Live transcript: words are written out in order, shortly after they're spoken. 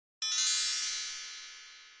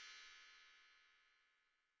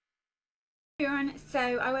Everyone, so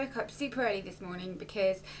I woke up super early this morning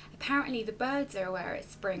because apparently the birds are aware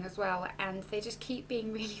it's spring as well, and they just keep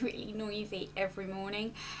being really noisy every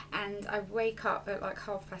morning, and I wake up at like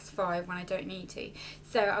 5:30 when I don't need to.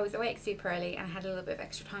 So I was awake super early and I had a little bit of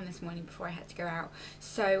extra time this morning before I had to go out,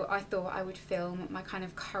 so I thought I would film my kind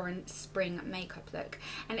of current spring makeup look.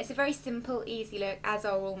 And it's a very simple, easy look, as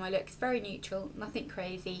are all my looks, very neutral, nothing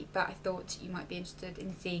crazy, but I thought you might be interested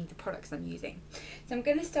in seeing the products I'm using. So I'm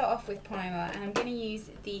going to start off with primer, and I'm going to use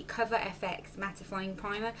the Cover FX mattifying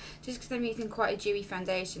primer just because I'm using quite a dewy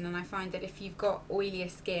foundation, and I find that if you've got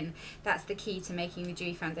oilier skin, that's the key to making the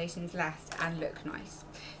dewy foundations last and look nice.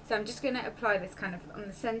 So I'm just going to apply this kind of on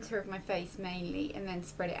the centre of my face mainly and then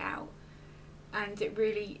spread it out. And it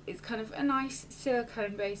really is kind of a nice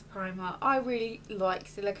silicone based primer. I really like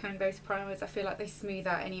silicone based primers. I feel like they smooth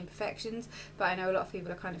out any imperfections, but I know a lot of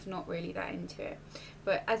people are kind of not really that into it.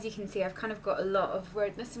 But as you can see, I've kind of got a lot of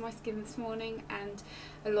redness in my skin this morning and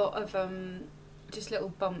a lot of just little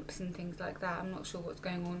bumps and things like that. I'm not sure what's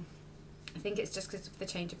going on. I think it's just because of the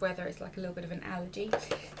change of weather, it's like a little bit of an allergy.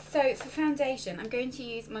 So for foundation, I'm going to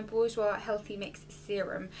use my Bourjois Healthy Mix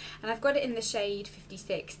Serum, and I've got it in the shade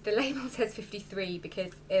 56. The label says 53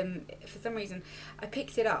 because for some reason I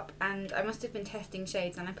picked it up and I must have been testing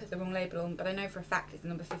shades and I put the wrong label on, but I know for a fact it's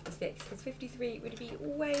number 56 because 53 would be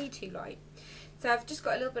way too light. So I've just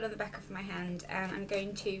got a little bit on the back of my hand, and I'm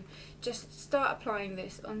going to just start applying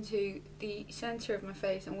this onto the centre of my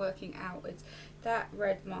face and working outwards. That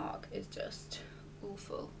red mark is just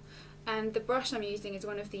awful. And the brush I'm using is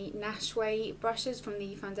one of the Nashway brushes from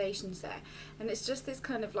the foundation set, and it's just this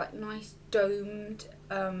kind of like nice domed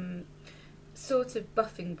sort of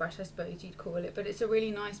buffing brush, I suppose you'd call it, but it's a really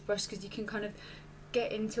nice brush because you can kind of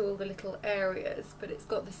get into all the little areas, but it's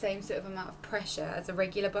got the same sort of amount of pressure as a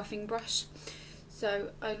regular buffing brush.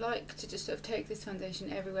 So I like to just sort of take this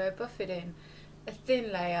foundation everywhere, buff it in a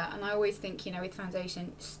thin layer, and I always think, you know, with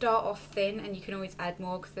foundation, start off thin and you can always add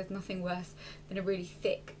more because there's nothing worse than a really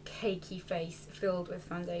thick, cakey face filled with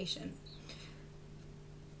foundation.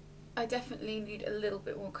 I definitely need a little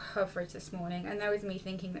bit more coverage this morning, and that was me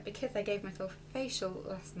thinking that because I gave myself a facial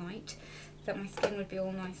last night that my skin would be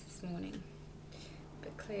all nice this morning,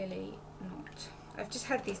 but clearly not. I've just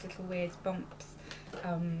had these little weird bumps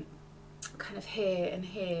kind of here and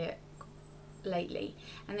here lately,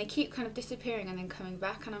 and they keep kind of disappearing and then coming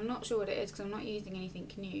back, and I'm not sure what it is because I'm not using anything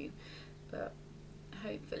new, but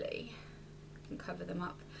hopefully I can cover them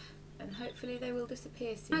up and hopefully they will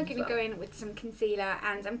disappear soon. I'm going to go in with some concealer,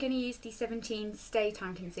 and I'm going to use the 17 Stay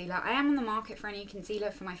Time concealer. I am on the market for a new concealer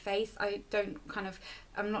for my face.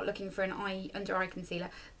 I'm not looking for an under eye concealer,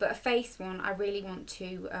 but a face one I really want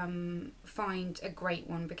to find a great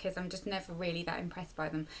one because I'm just never really that impressed by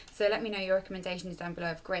them. So let me know your recommendations down below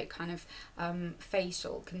of great kind of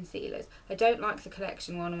facial concealers. I don't like the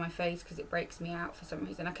collection one on my face because it breaks me out for some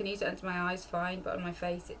reason. I can use it under my eyes fine, but on my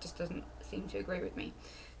face it just doesn't seem to agree with me.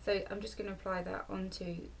 So I'm just going to apply that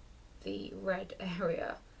onto the red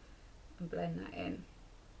area and blend that in.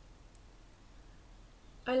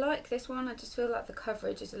 I like this one, I just feel like the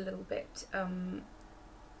coverage is a little bit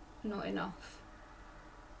not enough.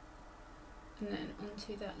 And then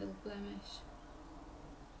onto that little blemish,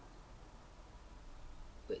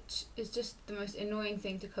 which is just the most annoying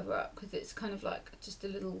thing to cover up because it's kind of like just a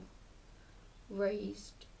little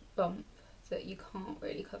raised bump that you can't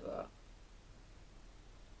really cover up.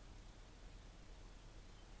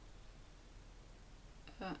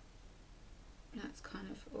 But that's kind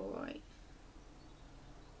of alright.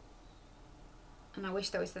 And I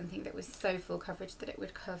wish there was something that was so full coverage that it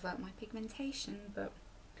would cover my pigmentation, but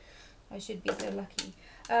I should be so lucky.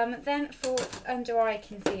 Then for under eye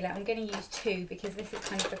concealer, I'm going to use two because this is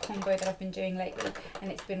kind of the combo that I've been doing lately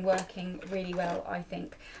and it's been working really well, I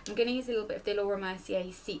think. I'm going to use a little bit of the Laura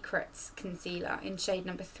Mercier Secrets concealer in shade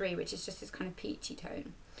number 3, which is just this kind of peachy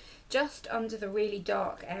tone, just under the really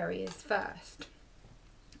dark areas first.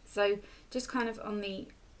 So just kind of on the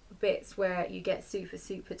bits where you get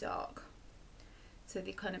super dark. So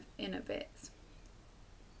the kind of inner bits.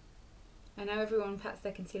 I know everyone pats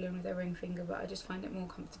their concealer on with their ring finger, but I just find it more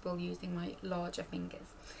comfortable using my larger fingers.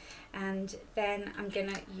 And then I'm going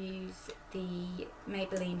to use the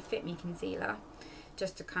Maybelline Fit Me concealer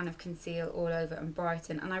just to kind of conceal all over and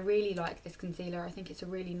brighten. And I really like this concealer. I think it's a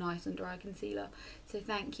really nice under eye concealer. So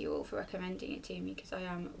thank you all for recommending it to me because I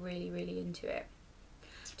am really into it.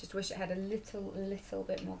 Just wish it had a little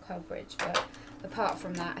bit more coverage, but apart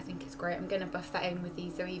from that I think it's great. I'm going to buff that in with the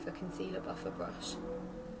Zoeva concealer buffer brush.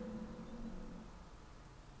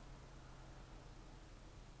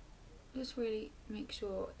 Just really make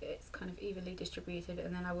sure it's kind of evenly distributed,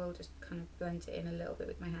 and then I will just kind of blend it in a little bit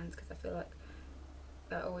with my hands because I feel like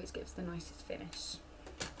that always gives the nicest finish.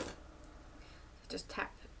 Just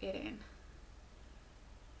tap it in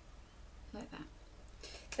like that.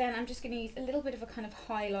 Then I'm just going to use a little bit of a kind of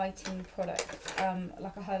highlighting product,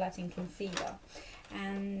 like a highlighting concealer.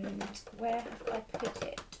 And where have I put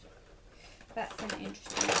it? That's an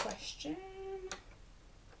interesting question.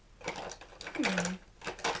 It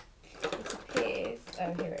appears,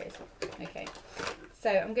 oh, here it is. Okay, so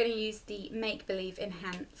I'm going to use the Make Believe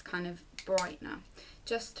Enhance kind of brightener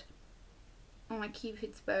just on my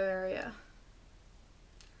Cupid's bow area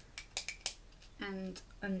and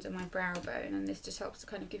under my brow bone, and this just helps to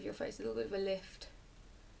kind of give your face a little bit of a lift.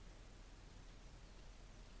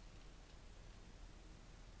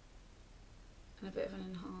 And a bit of an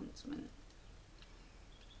enhancement.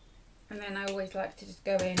 And then I always like to just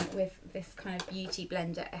go in with this kind of beauty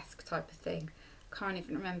blender-esque type of thing. Can't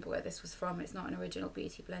even remember where this was from. It's not an original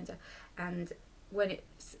beauty blender. And when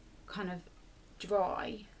it's kind of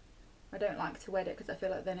dry, I don't like to wet it because I feel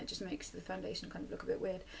like then it just makes the foundation kind of look a bit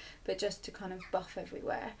weird. But just to kind of buff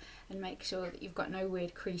everywhere and make sure that you've got no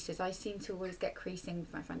weird creases. I seem to always get creasing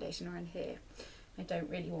with my foundation around here. I don't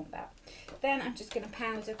really want that. Then I'm just going to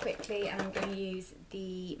powder quickly, and I'm going to use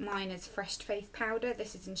the Miner's Fresh Face Powder.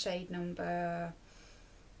 This is in shade number,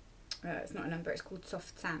 it's not a number, it's called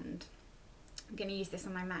Soft Sand. I'm going to use this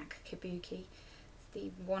on my MAC Kabuki. It's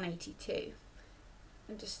the 182.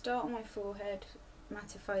 And just start on my forehead,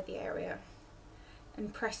 mattify the area,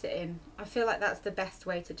 and press it in. I feel like that's the best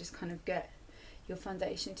way to just kind of get your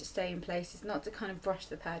foundation to stay in place. It's not to kind of brush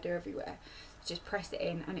the powder everywhere. Just press it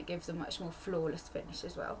in, and it gives a much more flawless finish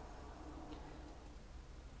as well.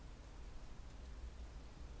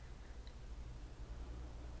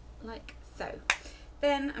 Like so.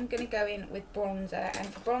 Then I'm going to go in with bronzer, and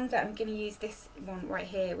for bronzer I'm going to use this one right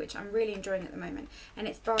here, which I'm really enjoying at the moment, and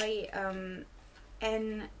it's by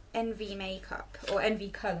NV Makeup, or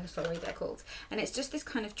NV Colour, sorry, they're called, and it's just this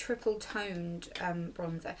kind of triple toned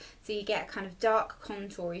bronzer. So you get a kind of dark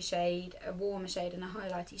contoury shade, a warmer shade, and a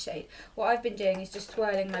highlighty shade. What I've been doing is just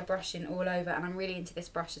swirling my brush in all over, and I'm really into this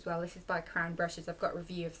brush as well. This is by Crown Brushes. I've got a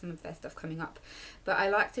review of some of their stuff coming up, but I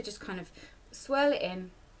like to just kind of swirl it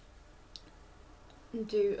in and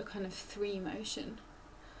do a kind of 3 motion.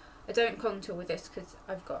 I don't contour with this because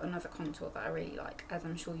I've got another contour that I really like, as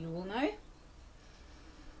I'm sure you all know.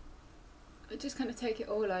 I just kind of take it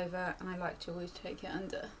all over, and I like to always take it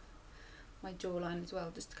under my jawline as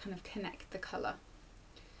well, just to kind of connect the colour,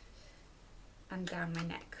 and down my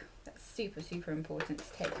neck. That's super, super important to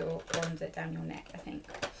take your bronzer down your neck, I think.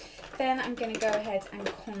 Then I'm going to go ahead and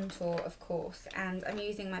contour, of course, and I'm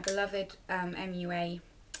using my beloved MUA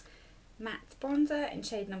matte bronzer in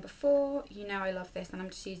shade number 4. You know I love this, and I'm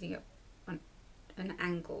just using it on an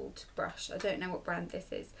angled brush. I don't know what brand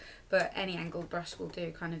this is, but any angled brush will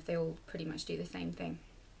do. Kind of, they all pretty much do the same thing.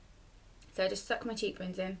 So I just suck my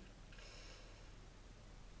cheekbones in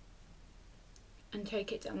and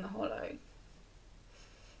take it down the hollow.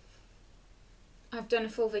 I've done a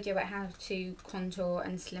full video about how to contour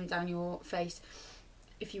and slim down your face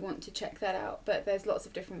if you want to check that out, but there's lots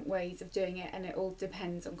of different ways of doing it, and it all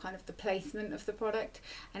depends on kind of the placement of the product,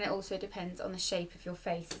 and it also depends on the shape of your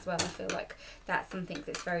face as well. I feel like that's something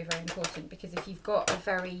that's very, very important, because if you've got a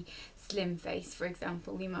very slim face, for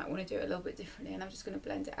example, you might want to do it a little bit differently, and I'm just going to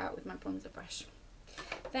blend it out with my bronzer brush.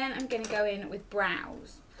 Then I'm going to go in with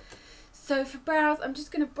brows. So for brows, I'm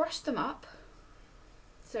just going to brush them up,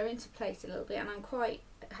 so into place a little bit, and I'm quite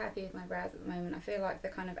happy with my brows at the moment. I feel like the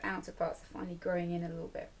kind of outer parts are finally growing in a little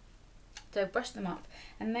bit. So brush them up,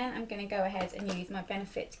 and then I'm going to go ahead and use my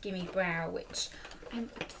Benefit Gimme Brow, which I'm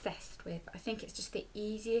obsessed with. I think it's just the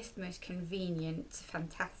easiest, most convenient,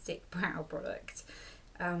 fantastic brow product.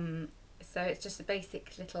 So it's just a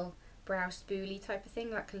basic little brow spoolie type of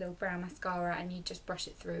thing, like a little brow mascara, and you just brush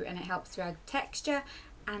it through, and it helps to add texture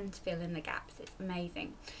and fill in the gaps. It's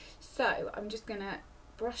amazing. So I'm just going to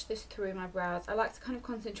brush this through my brows. I like to kind of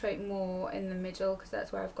concentrate more in the middle, because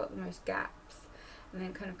that's where I've got the most gaps, and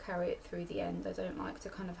then kind of carry it through the end. I don't like to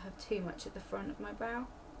kind of have too much at the front of my brow.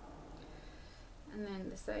 And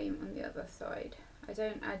then the same on the other side. I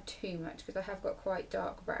don't add too much because I have got quite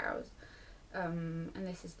dark brows, and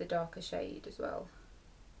this is the darker shade as well,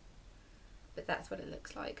 but that's what it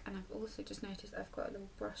looks like. And I've also just noticed I've got a little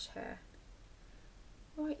brush hair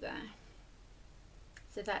right there.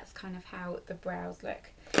 So that's kind of how the brows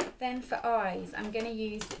look. Then for eyes, I'm going to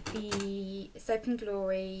use the Soap &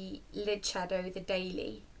 Glory Lid Shadow, the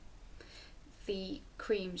Daily, the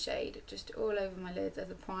cream shade, just all over my lids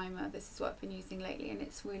as a primer. This is what I've been using lately, and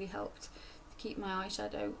it's really helped to keep my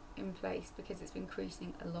eyeshadow in place because it's been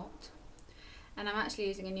creasing a lot. And I'm actually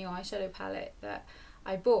using a new eyeshadow palette that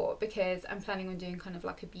I bought because I'm planning on doing kind of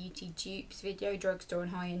like a beauty dupes video, drugstore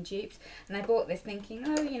and high-end dupes, and I bought this thinking,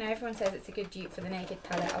 oh, you know, everyone says it's a good dupe for the naked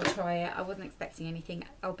palette, I'll try it. I wasn't expecting anything.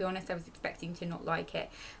 I'll be honest, I was expecting to not like it,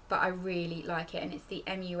 but I really like it, and it's the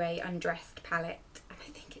MUA Undressed palette, and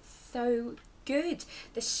I think it's so good.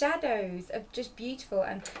 The shadows are just beautiful,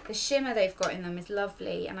 and the shimmer they've got in them is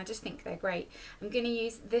lovely, and I just think they're great. I'm going to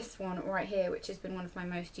use this one right here, which has been one of my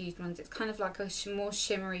most used ones. It's kind of like a more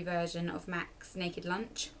shimmery version of MAC's Naked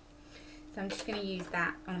Lunch, so I'm just going to use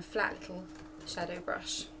that on a flat little shadow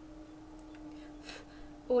brush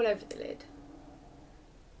all over the lid.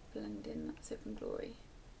 Blend in that soap and glory.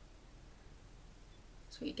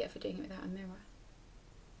 That's what you get for doing it without a mirror.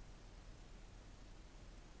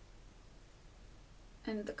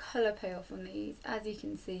 And the colour payoff on these, as you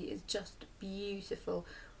can see, is just beautiful.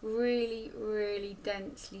 Really, really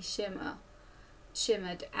densely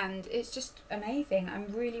shimmered, and it's just amazing. I'm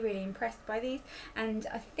really, really impressed by these, and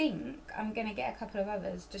I think I'm going to get a couple of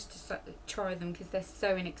others just to try them because they're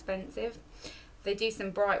so inexpensive. They do some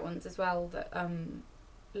bright ones as well that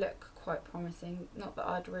look quite promising. Not that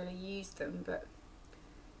I'd really use them, but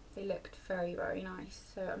they looked very, very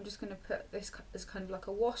nice. So I'm just going to put this as kind of like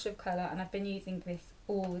a wash of colour, and I've been using this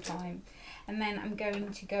all the time. And then I'm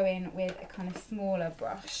going to go in with a kind of smaller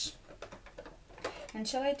brush. And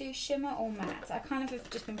shall I do shimmer or matte? I kind of have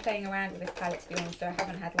just been playing around with this palette, to be honest, so I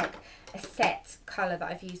haven't had like a set colour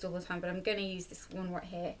that I've used all the time, but I'm going to use this one right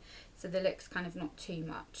here, so the look's kind of not too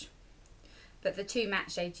much. But the two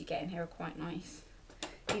matte shades you get in here are quite nice,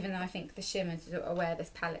 even though I think the shimmers are where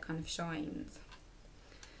this palette kind of shines.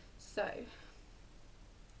 So,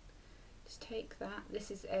 just take that. This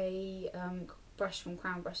is a brush from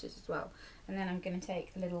Crown Brushes as well. And then I'm going to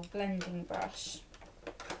take the little blending brush,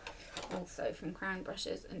 also from Crown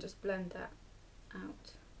Brushes, and just blend that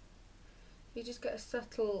out. You just get a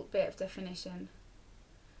subtle bit of definition,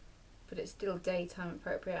 but it's still daytime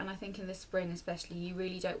appropriate. And I think in the spring especially, you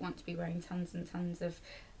really don't want to be wearing tons and tons of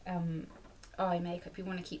eye makeup. You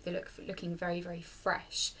want to keep the looking very, very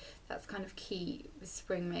fresh. That's kind of key with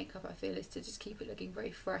spring makeup, I feel, is to just keep it looking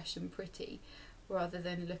very fresh and pretty rather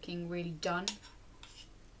than looking really done.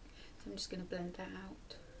 So I'm just going to blend that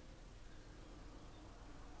out.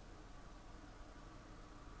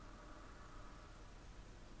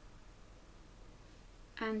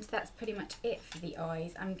 And that's pretty much it for the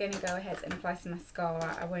eyes. I'm going to go ahead and apply some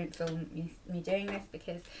mascara. I won't film me doing this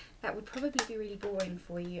because that would probably be really boring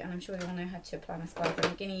for you, and I'm sure you all know how to apply mascara, but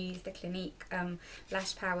I'm going to use the Clinique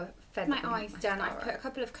Lash Power Feather. My eyes done. I've put a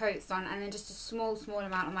couple of coats on and then just a small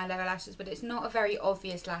amount on my lower lashes, but it's not a very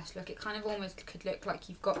obvious lash look. It kind of almost could look like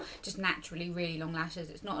you've got just naturally really long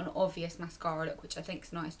lashes. It's not an obvious mascara look, which I think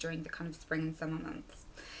is nice during the kind of spring and summer months.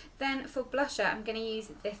 Then for blusher, I'm going to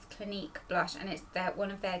use this Clinique blush, and it's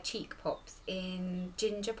one of their cheek pops in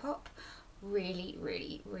Ginger Pop. Really,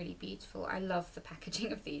 really, really beautiful. I love the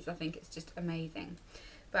packaging of these. I think it's just amazing.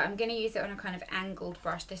 But I'm going to use it on a kind of angled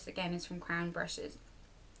brush. This again is from Crown Brushes.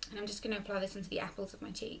 And I'm just going to apply this onto the apples of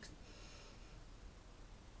my cheeks.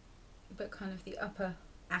 But kind of the upper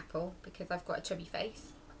apple, because I've got a chubby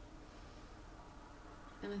face.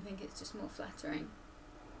 And I think it's just more flattering.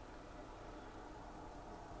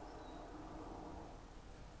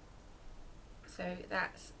 So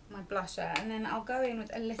that's my blusher, and then I'll go in with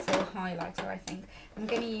a little highlighter. I think I'm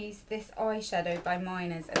going to use this eyeshadow by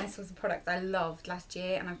Miners, and this was a product I loved last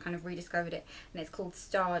year and I've kind of rediscovered it, and it's called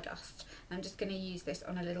Stardust. And I'm just going to use this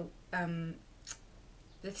on a little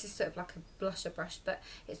this is sort of like a blusher brush, but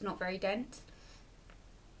it's not very dense.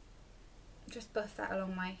 Just buff that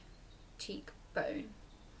along my cheekbone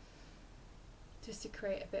just to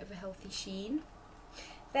create a bit of a healthy sheen.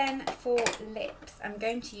 Then for lips, I'm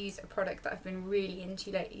going to use a product that I've been really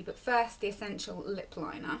into lately, but first the Essential Lip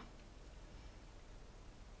Liner.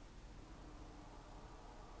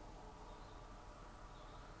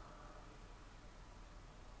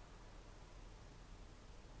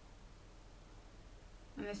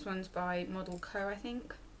 And this one's by Model Co, I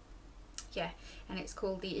think. Yeah, and it's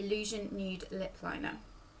called the Illusion Nude Lip Liner.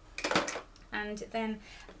 And then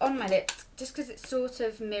on my lips, just because it sort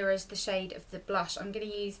of mirrors the shade of the blush, I'm going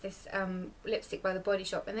to use this lipstick by The Body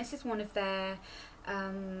Shop, and this is one of their,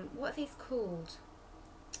 what are these called?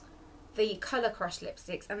 The Colour Crush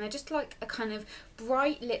lipsticks, and they're just like a kind of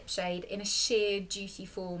bright lip shade in a sheer juicy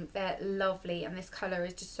form. They're lovely, and this colour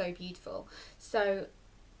is just so beautiful. So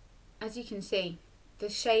as you can see, the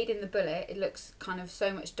shade in the bullet, it looks kind of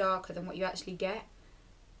so much darker than what you actually get.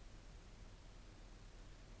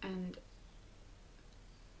 And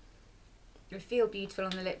they feel beautiful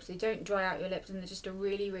on the lips, they don't dry out your lips, and they're just a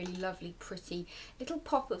really, really lovely, pretty little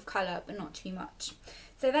pop of colour, but not too much.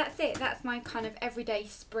 So that's it, that's my kind of everyday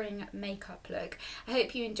spring makeup look. I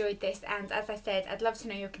hope you enjoyed this, and as I said, I'd love to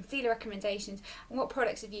know your concealer recommendations and what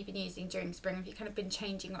products have you been using during spring. Have you kind of been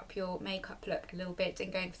changing up your makeup look a little bit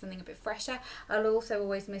and going for something a bit fresher? I'll also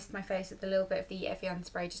always mist my face with a little bit of the Evian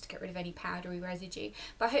spray just to get rid of any powdery residue.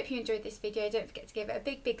 But I hope you enjoyed this video. Don't forget to give it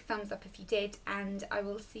a big thumbs up if you did, and I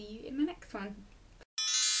will see you in the next one.